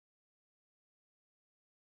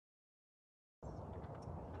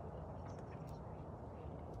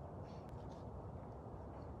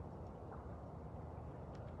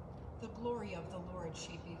glory of the Lord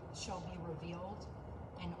shall be revealed,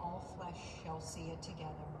 and all flesh shall see it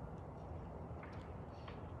together.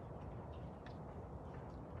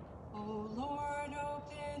 O Lord,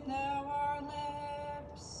 open thou our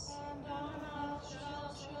lips, and our mouth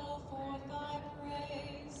shall show forth thy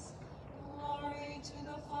praise. Glory to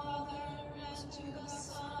the Father, and to the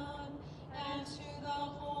Son, and to the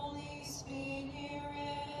Holy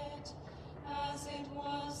Spirit, as it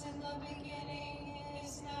was in the beginning,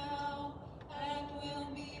 is now, and will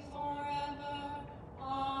be forever.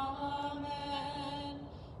 Amen.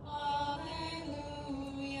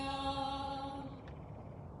 Alleluia.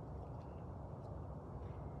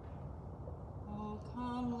 Oh,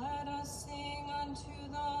 come, let us sing unto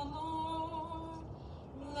the Lord.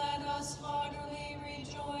 Let us heartily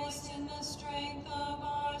rejoice in the strength of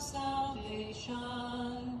our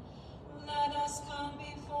salvation. Let us come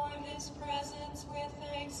before his presence with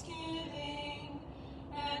thanksgiving,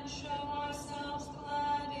 and show ourselves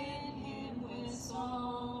glad in him with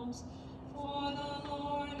psalms. For the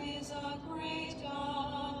Lord is a great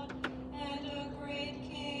God, and a great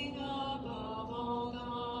King above all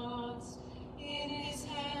gods. In his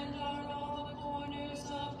hand are all the corners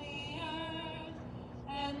of the earth,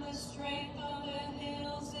 and the strength of the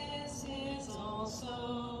hills is his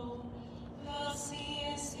also. The sea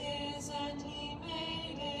is his, and he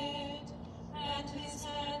made it, and his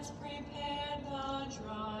hands prepared the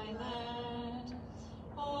dry land.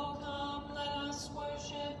 Oh, come, let us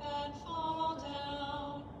worship and fall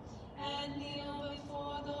down, and kneel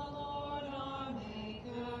before the Lord our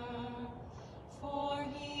Maker. For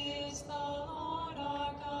he is the Lord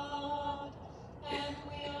our God, and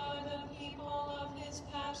we are the people of his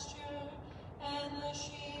pasture, and the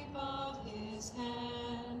sheep of his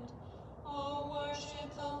hand. Oh,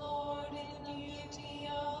 worship the Lord in the beauty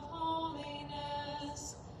of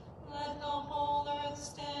holiness. Let the whole earth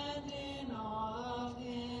stand in awe of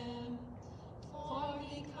him. For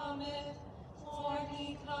he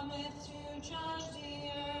cometh to judge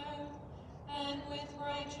the earth, and with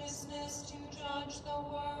righteousness to judge the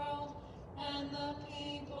world, and the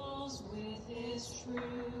peoples with his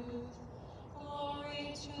truth.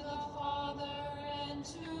 Glory to the Father, and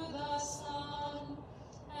to the Son,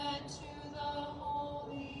 and to the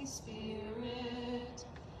Holy Spirit,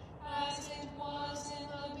 as it was in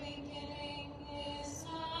the beginning, is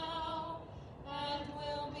now, and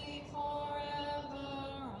will be forever.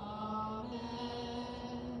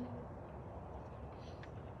 Amen.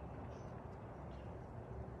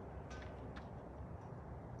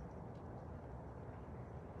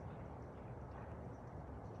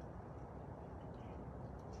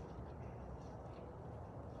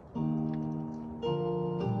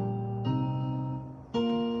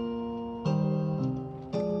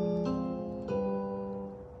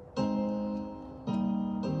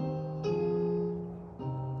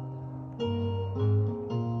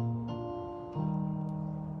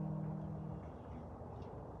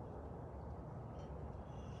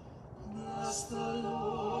 Bless the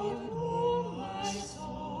Lord, O my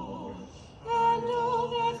soul, and all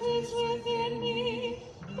that is within me.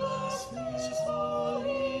 Bless his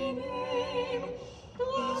holy name.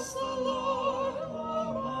 Bless the Lord,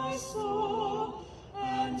 O my soul,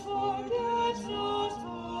 and forget not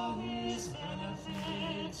all his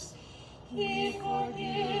benefits. He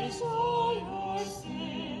forgives all your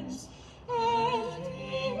sins, and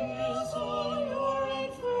he heals all your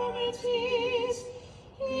infirmities.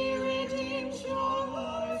 He redeems your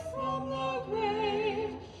life from the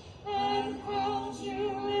grave, and crowns you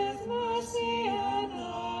with mercy and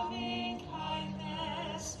loving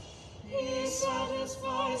kindness. He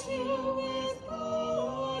satisfies you with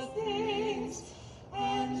good things,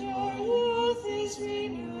 and your youth is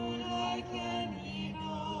renewed like an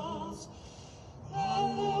eagle's.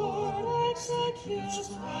 The Lord executes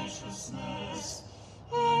righteousness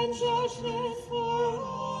and judgment for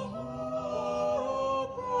all who are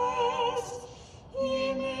oppressed.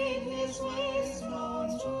 He made his ways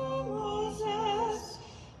known to Moses,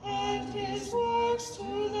 and his works to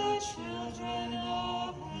the children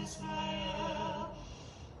of Israel.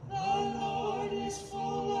 The Lord is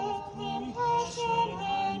full of compassion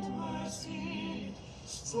and mercy,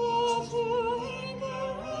 slow to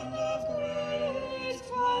anger and of great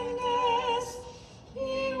kindness.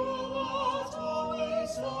 He will not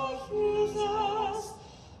always accuse us,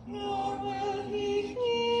 nor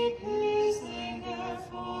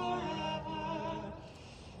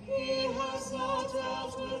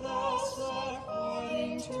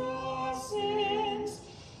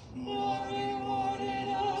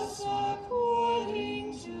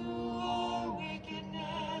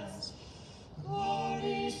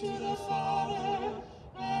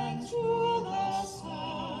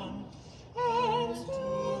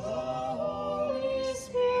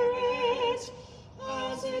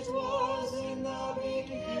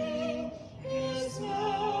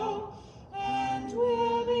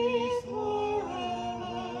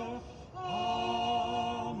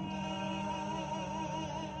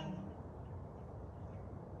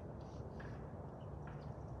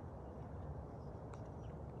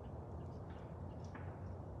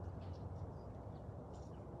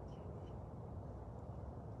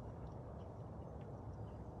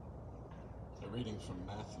reading from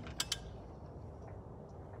Matthew.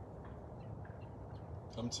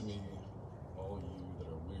 Come to me, all you that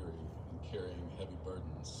are weary and carrying heavy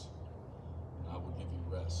burdens, and I will give you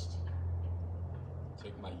rest.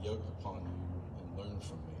 Take my yoke upon you and learn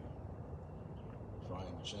from me, for I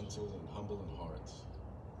am gentle and humble in heart,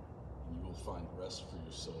 and you will find rest for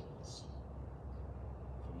your souls.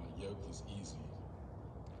 For my yoke is easy,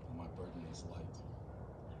 and my burden is light.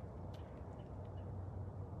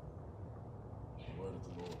 The word of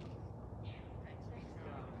the Lord.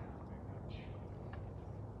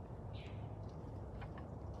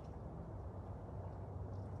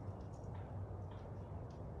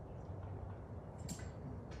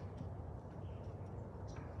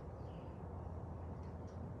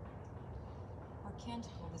 Our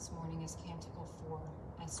canticle this morning is Canticle 4,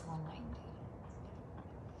 S190.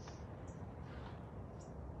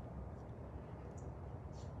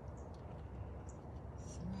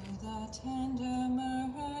 Through the tender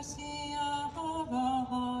mercy of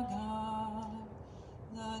our God,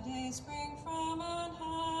 the day spring from on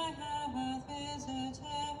high hath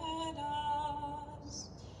visited us.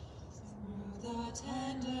 Through the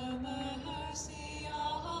tender mercy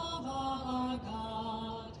of our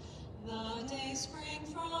God, the day spring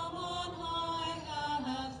from on high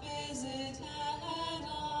hath visited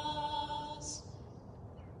us.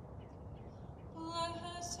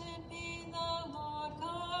 Blessed be the Lord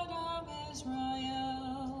God of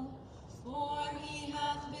Israel, for he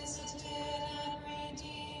hath visited and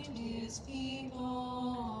redeemed his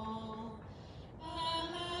people,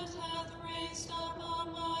 and hath raised up a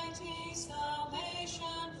mighty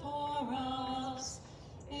salvation for us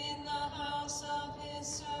in the house of his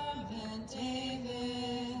servant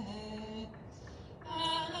David,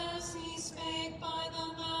 as he spake by the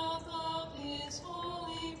mouth of his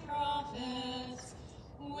holy prophets,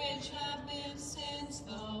 which have been since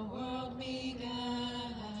the world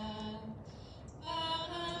began,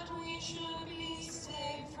 that we should be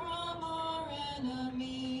saved from our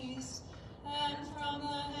enemies and from the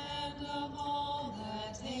hand of all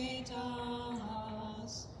that hate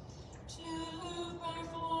us, to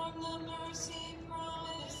perform the mercy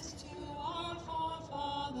promised to our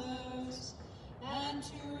forefathers, and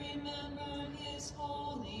to remember his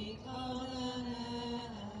holy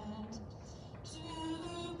covenant,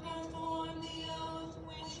 to perform the oath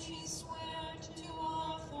which he sware to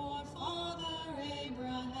our forefather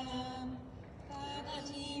Abraham, that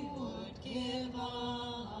he would give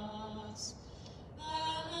us,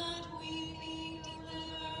 that we be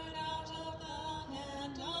delivered out of the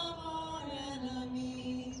hand of our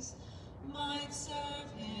enemies, might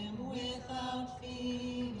serve him without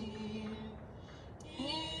fear,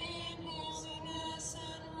 in holiness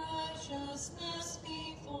and righteousness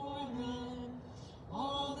before him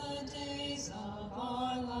all the days of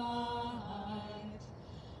our life.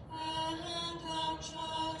 And thou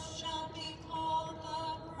shalt be called the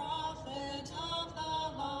prophet of the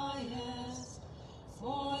highest,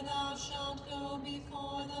 for thou shalt go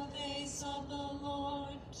before the face of the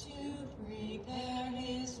Lord to prepare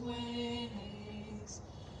his ways,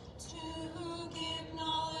 to give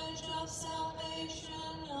knowledge of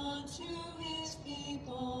salvation unto his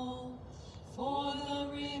people, for the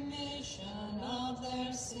remission of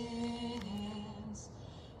their sins,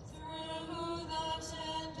 through the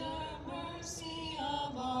tender mercy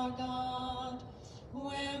of our God,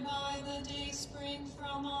 whereby the day spring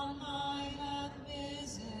from on high hath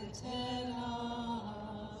visited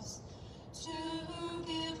us, to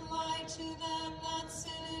give light to them that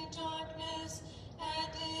sit in darkness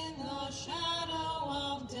and in the shadow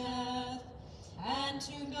of death, and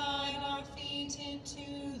to guide our feet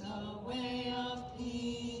into the way of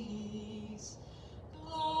peace.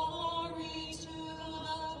 Glory to the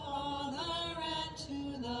Father, and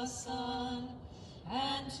to the Son,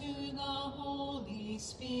 and to the Holy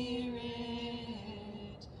Spirit,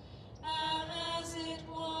 as it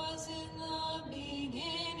was in the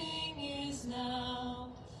beginning, is now,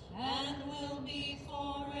 and will be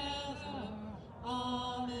forever.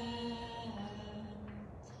 Amen.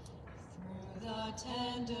 Through the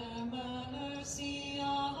tender mercy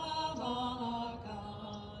of our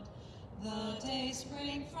God, the day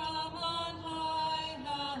spring from on high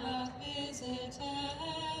hath visited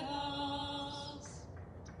us.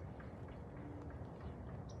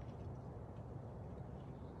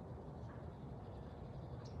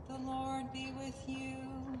 The Lord be with you,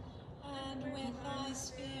 and with thy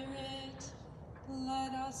spirit.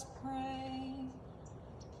 Let us pray.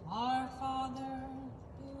 Our Father,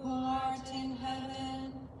 who art in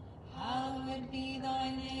heaven, hallowed be thy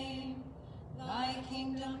name. Thy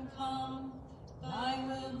kingdom come, thy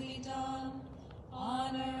will be done,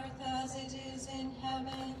 on earth as it is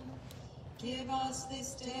Give us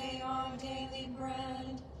this day our daily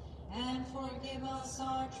bread, and forgive us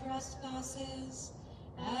our trespasses,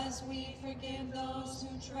 as we forgive those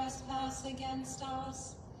who trespass against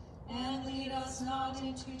us. And lead us not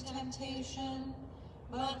into temptation,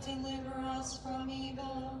 but deliver us from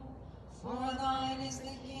evil. For thine is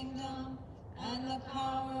the kingdom, and the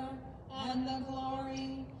power, and the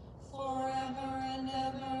glory, forever and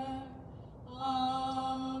ever.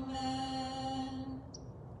 Amen.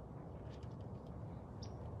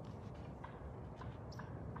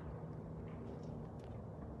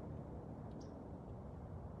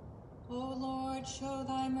 O Lord, show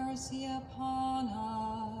thy mercy upon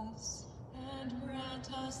us, and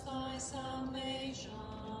grant us thy salvation.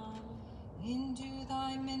 Endue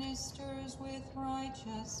thy ministers with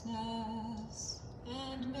righteousness,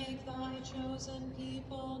 and make thy chosen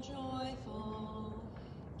people joyful.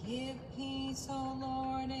 Give peace, O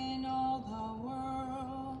Lord, in all the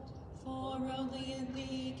world, for only in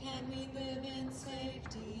thee can we live in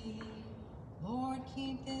safety. Lord,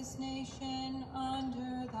 keep this nation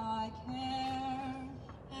under thy care,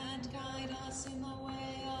 and guide us in the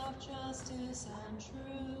way of justice and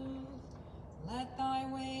truth. Let thy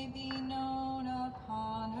way be known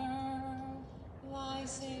upon earth, thy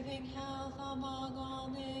saving health among all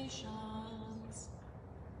nations.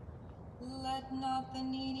 Let not the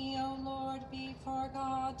needy, O Lord, be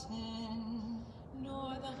forgotten,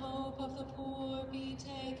 nor the hope of the poor be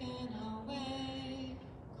taken away.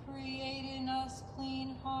 Create in us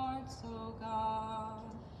clean hearts, O God,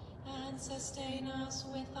 and sustain us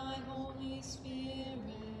with thy Holy Spirit.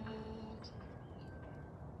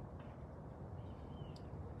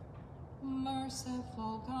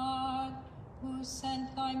 Merciful God, who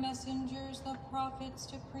sent thy messengers, the prophets,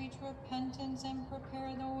 to preach repentance and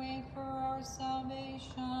prepare the way for our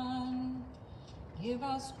salvation, give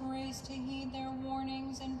us grace to heed their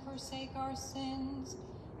warnings and forsake our sins,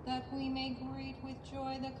 that we may greet with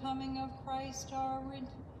joy the coming of Christ our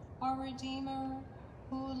Redeemer,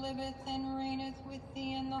 who liveth and reigneth with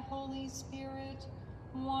thee in the Holy Spirit,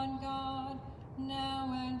 one God,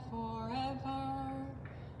 now and forever.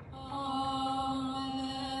 Amen.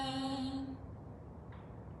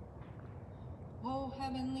 O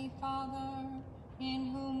Heavenly Father, in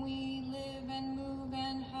whom we live and move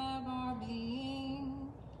and have our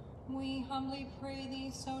being, we humbly pray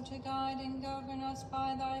thee so to guide and govern us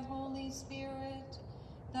by thy Holy Spirit,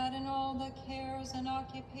 that in all the cares and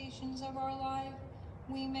occupations of our life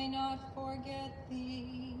we may not forget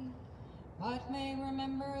thee, but may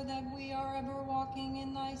remember that we are ever walking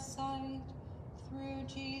in thy sight, through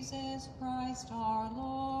Jesus Christ our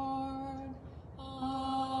Lord.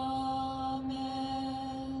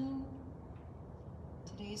 Amen.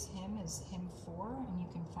 Today's hymn is hymn 4, and you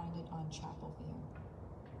can find it on ChapelVue.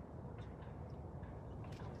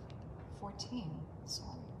 14.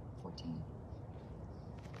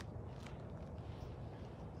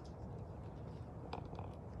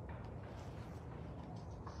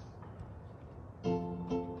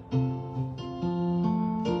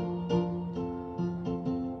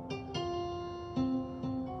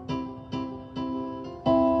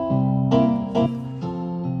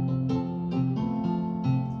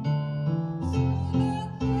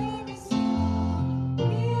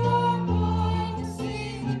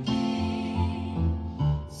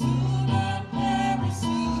 Soon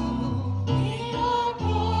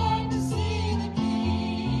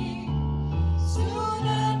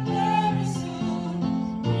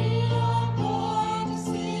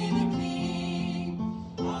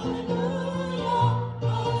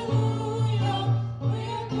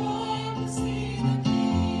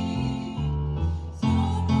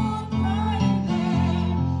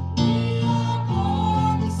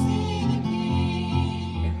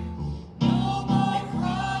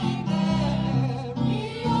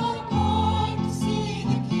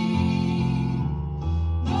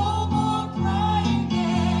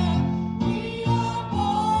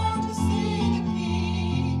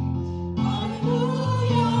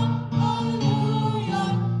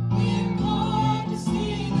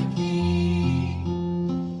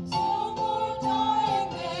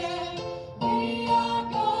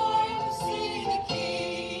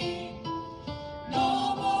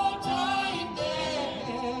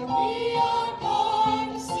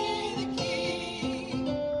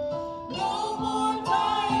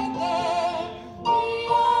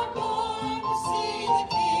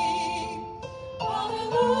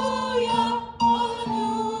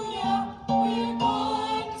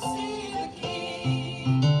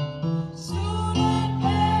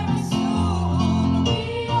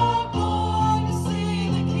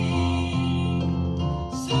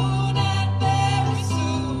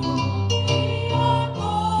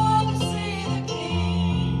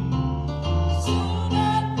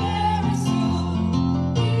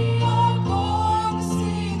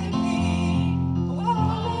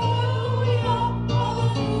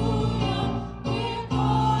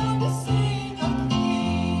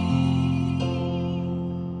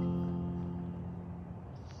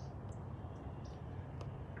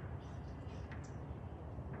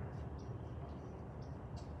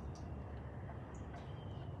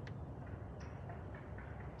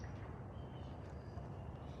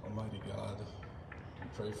Almighty God, we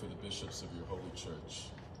pray for the bishops of your holy church,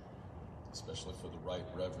 especially for the Right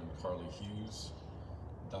Reverend Carly Hughes,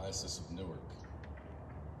 Diocese of Newark.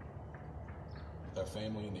 With our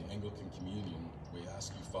family in the Anglican Communion, we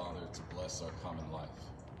ask you, Father, to bless our common life.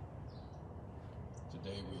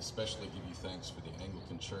 Today, we especially give you thanks for the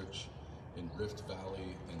Anglican Church in Rift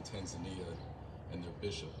Valley and Tanzania and their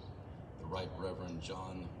bishop, the Right Reverend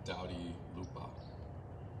John Dowdy Lupa.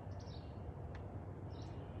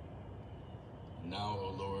 And now,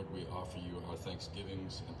 O Lord, we offer you our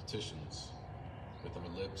thanksgivings and petitions with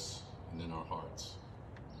our lips and in our hearts.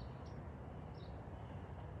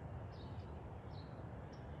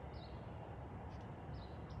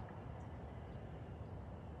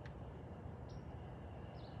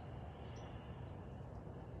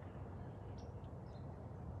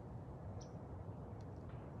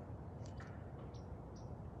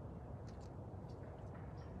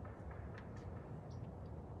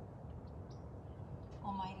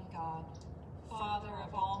 Almighty God, Father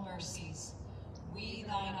of all mercies, we,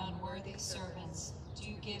 thine unworthy servants,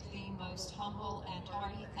 do give thee most humble and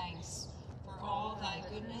hearty thanks for all thy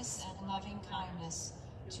goodness and loving kindness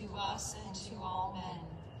to us and to all men.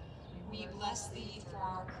 We bless thee for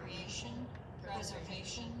our creation,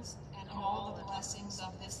 preservations, and all the blessings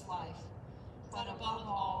of this life, but above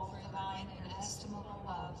all for thine inestimable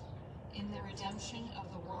love, in the redemption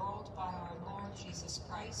of the world by our Lord Jesus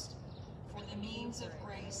Christ, for the means of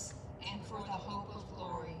grace, and for the hope of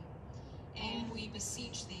glory. And we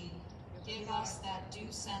beseech thee, give us that due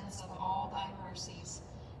sense of all thy mercies,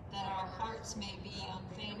 that our hearts may be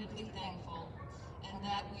unfeignedly thankful, and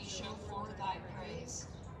that we show forth thy praise,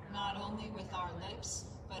 not only with our lips,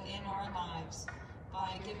 but in our lives,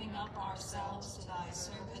 by giving up ourselves to thy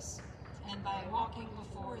service, and by walking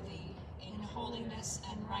before thee in holiness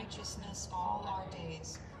and righteousness all our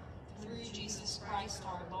days, through Jesus Christ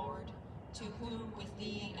our Lord, to whom with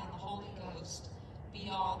thee and the Holy Ghost be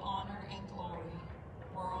all honor and glory,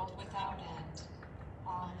 world without end.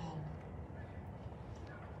 Amen.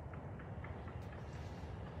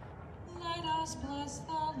 Let us bless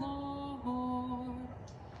the Lord.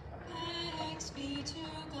 Thanks be to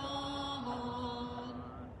God.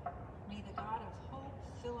 May the God of hope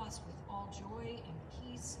fill us with all joy and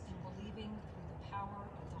peace in believing through the power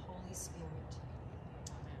of the Holy Spirit.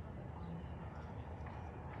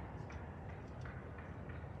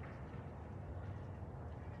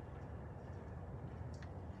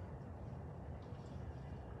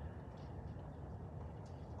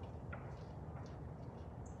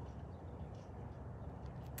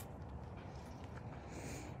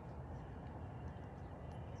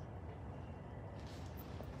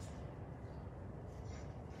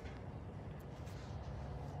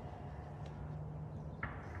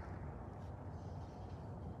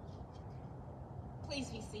 Please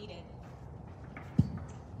be seated.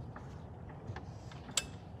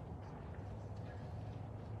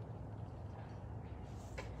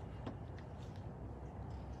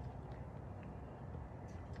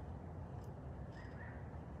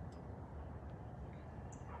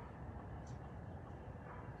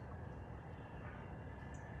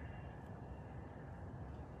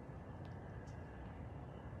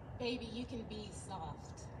 Baby, you can be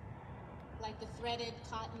soft, like the threaded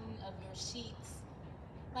cotton of your sheets,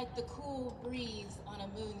 like the cool breeze on a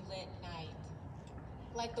moonlit night,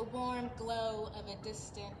 like the warm glow of a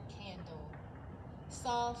distant candle,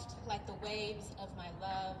 soft like the waves of my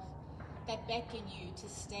love that beckon you to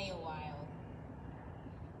stay a while.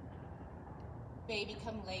 Baby,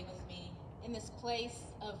 come lay with me in this place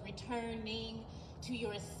of returning to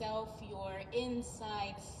yourself, your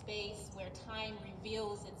inside space where time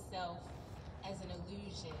reveals itself as an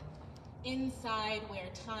illusion, inside where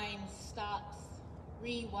time stops,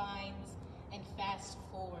 rewinds, and fast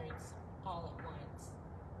forwards all at once.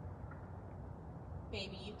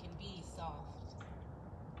 Baby, you can be soft.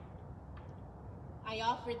 I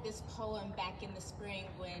offered this poem back in the spring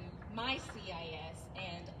when my CIS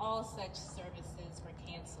and all such services were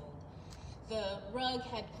canceled. The rug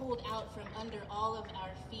had pulled out from under all of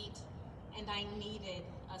our feet, and I needed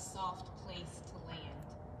a soft place to land.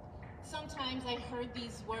 Sometimes I heard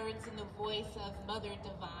these words in the voice of Mother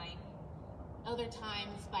Divine, other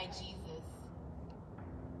times by Jesus.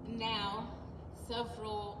 Now,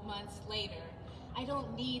 several months later, I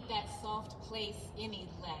don't need that soft place any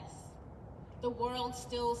less. The world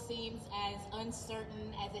still seems as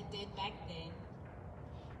uncertain as it did back then.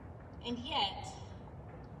 And yet,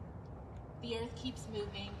 the earth keeps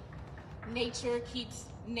moving, nature keeps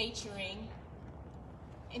naturing,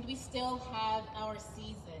 and we still have our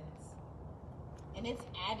seasons. and it's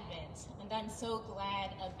Advent, and I'm so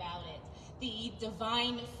glad about it. The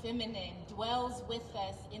divine feminine dwells with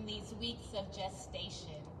us in these weeks of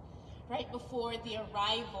gestation, right before the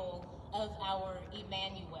arrival of our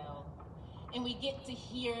Emmanuel. And we get to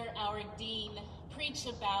hear our dean preach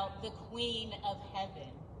about the Queen of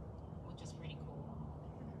Heaven, which is pretty cool.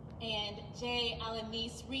 And Jay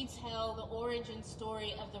Alanis retell the origin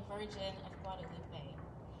story of the Virgin of Guadalupe.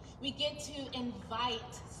 We get to invite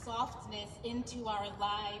softness into our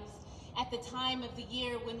lives at the time of the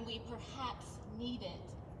year when we perhaps need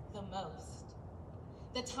it the most.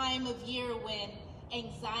 The time of year when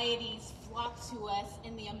anxieties flock to us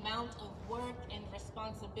and the amount of work and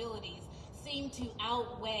responsibilities seem to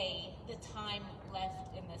outweigh the time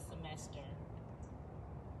left in the semester.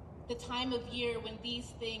 The time of year when these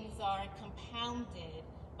things are compounded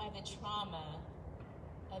by the trauma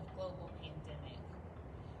of global pandemic.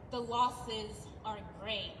 The losses are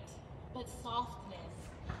great, but softness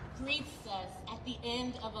greets us at the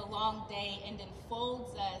end of a long day and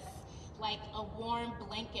enfolds us like a warm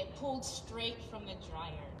blanket pulled straight from the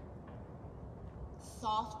dryer.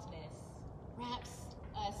 Softness wraps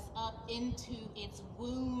us up into its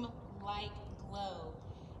womb-like glow,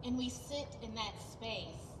 and we sit in that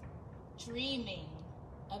space, dreaming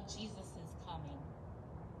of Jesus' coming.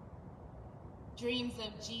 Dreams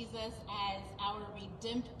of Jesus as our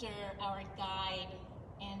redemptor, our guide,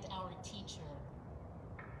 and our teacher.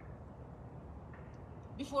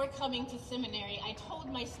 Before coming to seminary, I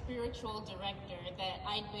told my spiritual director that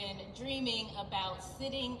I'd been dreaming about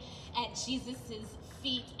sitting at Jesus'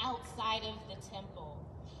 feet outside of the temple.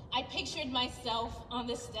 I pictured myself on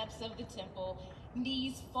the steps of the temple,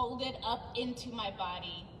 knees folded up into my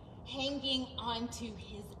body, hanging onto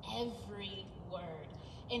his every word,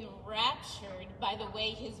 enraptured by the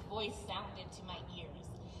way his voice sounded to my ears,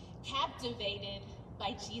 captivated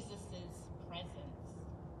by Jesus' presence.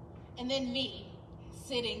 And then me,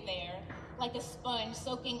 sitting there like a sponge,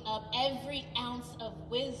 soaking up every ounce of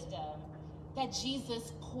wisdom that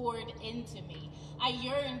Jesus poured into me. I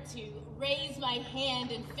yearned to raise my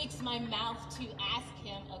hand and fix my mouth to ask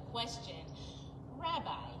him a question.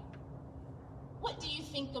 Rabbi, what do you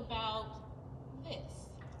think about this?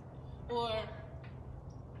 Or,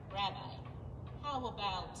 Rabbi, how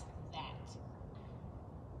about that?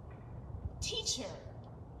 Teacher,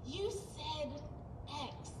 you said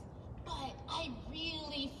X, but I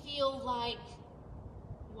really feel like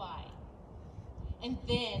Y. And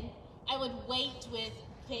then I would wait with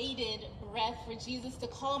bated breath for Jesus to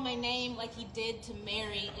call my name like he did to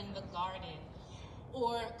Mary in the garden,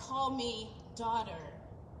 or call me daughter,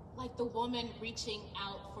 like the woman reaching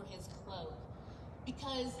out for his cloak,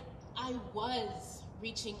 because I was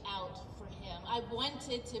reaching out for him. I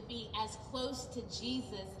wanted to be as close to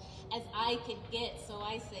Jesus as I could get, so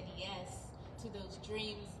I said yes to those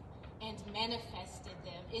dreams and manifested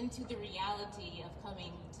them into the reality of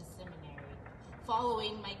coming to seminary,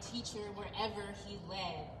 following my teacher wherever he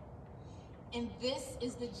led. And this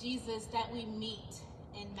is the Jesus that we meet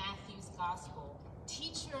in Matthew's gospel,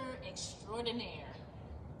 teacher extraordinaire,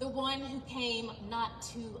 the one who came not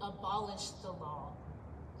to abolish the law,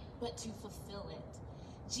 but to fulfill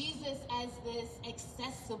it. Jesus as this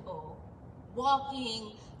accessible,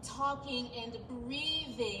 walking, talking, and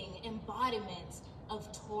breathing embodiment of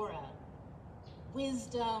Torah,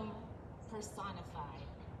 wisdom personified.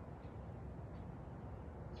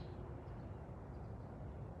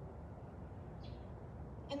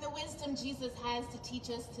 And the wisdom Jesus has to teach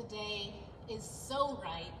us today is so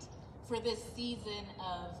right for this season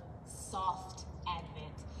of soft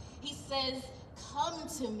Advent. He says, "Come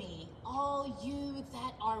to me, all you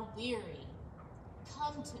that are weary.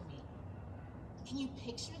 Come to me." Can you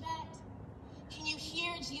picture that? Can you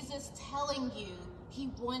hear Jesus telling you he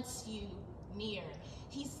wants you near?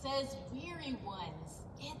 He says, weary ones,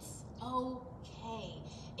 it's okay.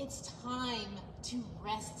 It's time to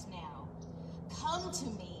rest now. Come to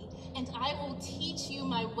me, and I will teach you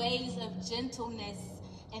my ways of gentleness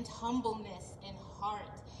and humbleness in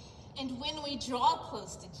heart. And when we draw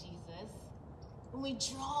close to Jesus, when we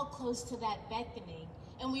draw close to that beckoning,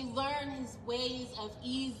 and we learn his ways of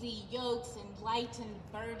easy yokes and lightened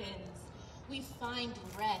burdens, we find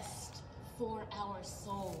rest for our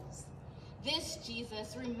souls. This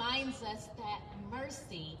Jesus reminds us that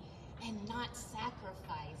mercy and not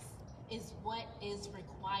sacrifice is what is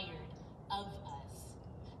required of us.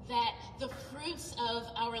 That the fruits of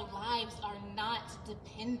our lives are not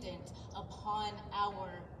dependent upon our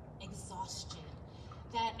exhaustion.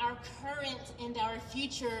 That our current and our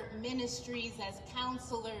future ministries as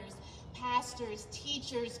counselors, pastors,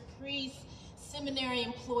 teachers, priests, seminary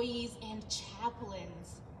employees, and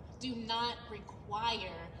chaplains do not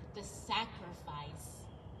require the sacrifice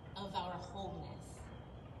of our wholeness.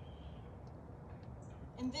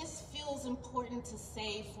 And this feels important to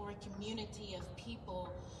say for a community of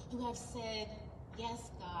people who have said,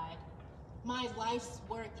 yes, God, my life's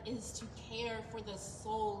work is to care for the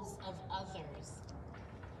souls of others.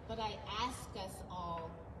 But I ask us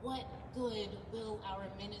all, what good will our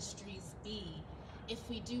ministries be if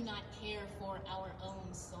we do not care for our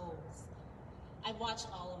own souls? I watch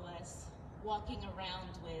all of us walking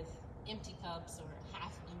around with empty cups or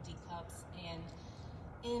half-empty cups and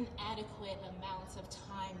inadequate amounts of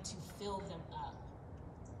time to fill them up.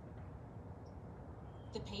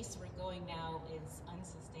 The pace we're going now is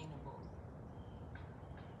unsustainable.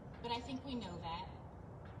 But I think we know that.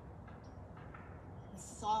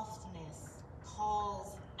 Softness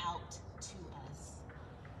calls out to us.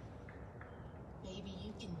 Baby,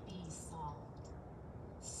 you can be soft.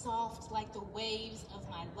 Soft like the waves of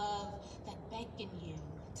my love that beckon you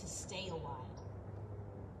to stay a while.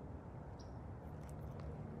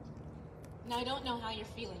 Now, I don't know how you're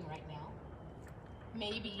feeling right now.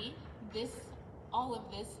 Maybe all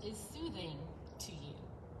of this is soothing to you.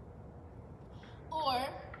 Or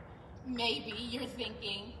maybe you're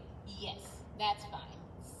thinking, yes, that's fine.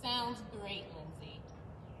 Sounds great, Lindsay.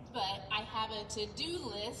 But I have a to-do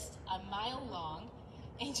list a mile long,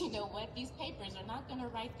 and you know what? These papers are not going to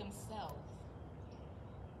write themselves.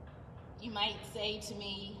 You might say to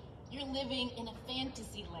me, you're living in a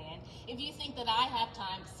fantasy land if you think that I have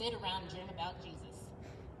time to sit around and dream about Jesus.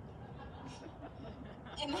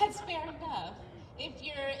 And that's fair enough. If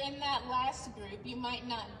you're in that last group, you might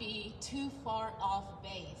not be too far off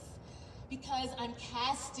base, because I'm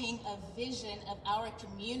casting a vision of our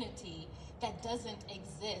community that doesn't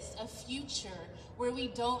exist, a future where we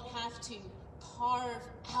don't have to carve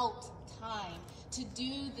out time to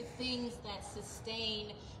do the things that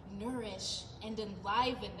sustain, nourish, and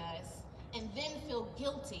enliven us, and then feel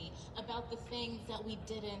guilty about the things that we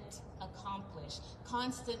didn't accomplish,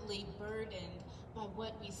 constantly burdened by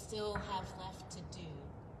what we still have left to do.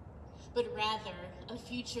 But rather, a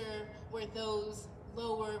future where those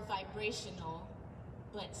lower vibrational,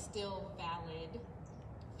 but still valid,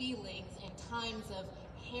 feelings and times of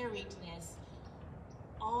harriedness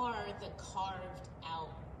are the carved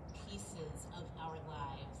out pieces of our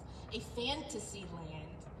lives. A fantasy land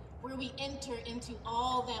where we enter into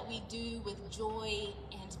all that we do with joy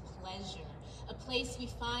and pleasure. A place we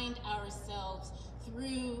find ourselves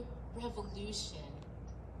through revolution.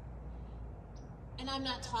 And I'm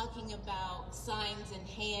not talking about signs in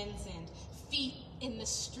hands and feet in the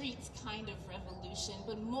streets kind of revolution,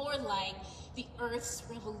 but more like the earth's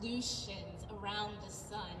revolutions around the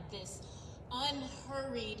sun, this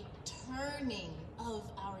unhurried turning of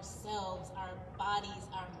ourselves, our bodies,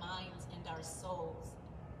 our minds, and our souls.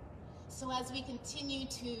 So as we continue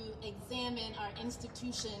to examine our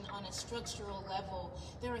institution on a structural level,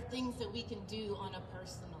 there are things that we can do on a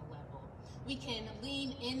personal level. We can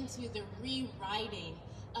lean into the rewriting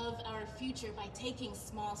of our future by taking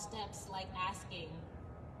small steps like asking,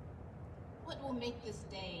 what will make this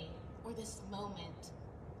day or this moment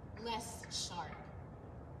less sharp?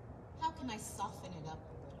 How can I soften it up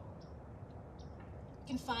a little? You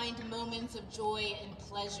can find moments of joy and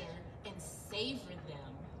pleasure and savor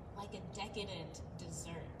them like a decadent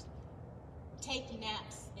dessert. Take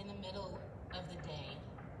naps in the middle of the day.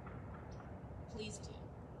 Please do.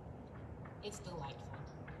 It's delightful.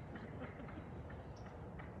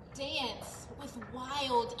 Dance with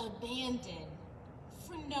wild abandon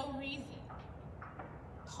for no reason.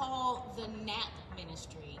 Call the NAP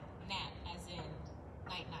ministry, NAP as in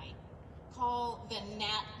night-night. Call the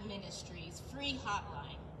NAP ministry's free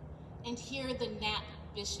hotline and hear the NAP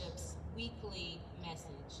bishop's weekly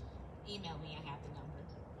message. Email me, I have the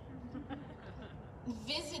number.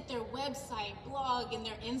 Visit their website, blog, and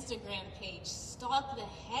their Instagram page. Stalk the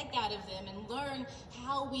heck out of them and learn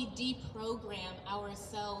how we deprogram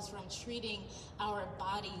ourselves from treating our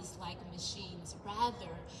bodies like machines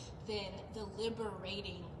rather than the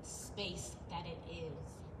liberating space that it is.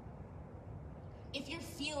 If you're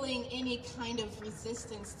feeling any kind of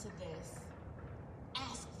resistance to this,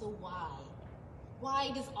 ask the why.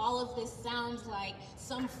 Why does all of this sound like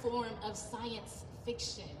some form of science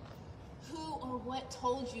fiction? Who or what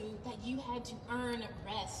told you that you had to earn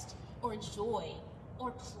rest or joy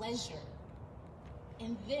or pleasure?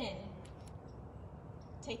 And then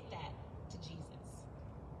take that to Jesus.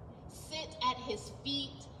 Sit at his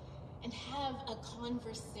feet and have a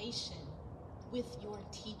conversation with your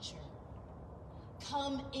teacher.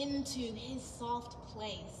 Come into his soft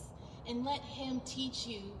place and let him teach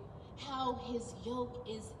you how his yoke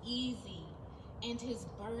is easy and his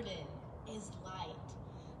burden is light.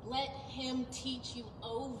 Let him teach you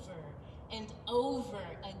over and over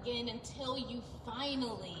again until you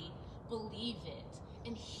finally believe it.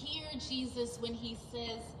 And hear Jesus when he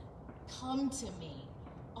says, "Come to me,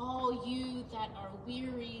 all you that are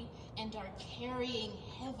weary and are carrying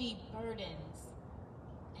heavy burdens,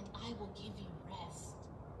 and I will give you rest."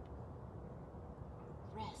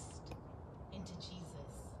 Rest into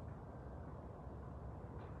Jesus.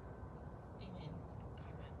 Amen.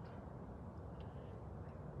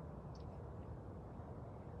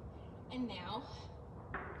 And now,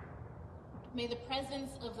 may the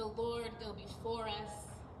presence of the Lord go before us,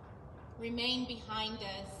 remain behind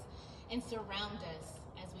us, and surround us.